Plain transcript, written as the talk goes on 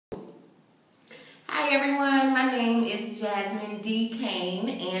everyone, my name is Jasmine D. Cain,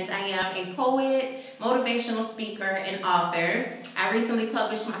 and I am a poet, motivational speaker, and author. I recently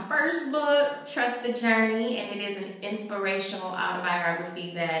published my first book, Trust the Journey, and it is an inspirational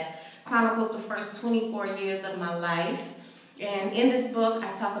autobiography that chronicles the first 24 years of my life. And in this book,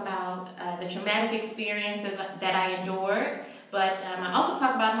 I talk about the traumatic experiences that I endured, but I also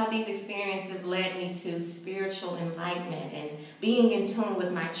talk about how these experiences led me to spiritual enlightenment and being in tune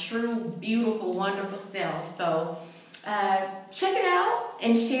with my true, beautiful, wonderful self. So check it out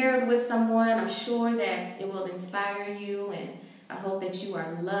and share it with someone. I'm sure that it will inspire you, and I hope that you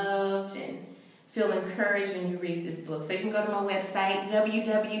are loved and feel encouraged when you read this book. So you can go to my website,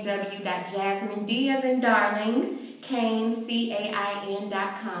 www.jasmined, as in darling, Cain,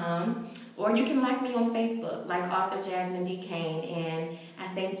 CAIN.com, or you can like me on Facebook, like author Jasmine D. Cain, and I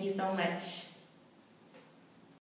thank you so much.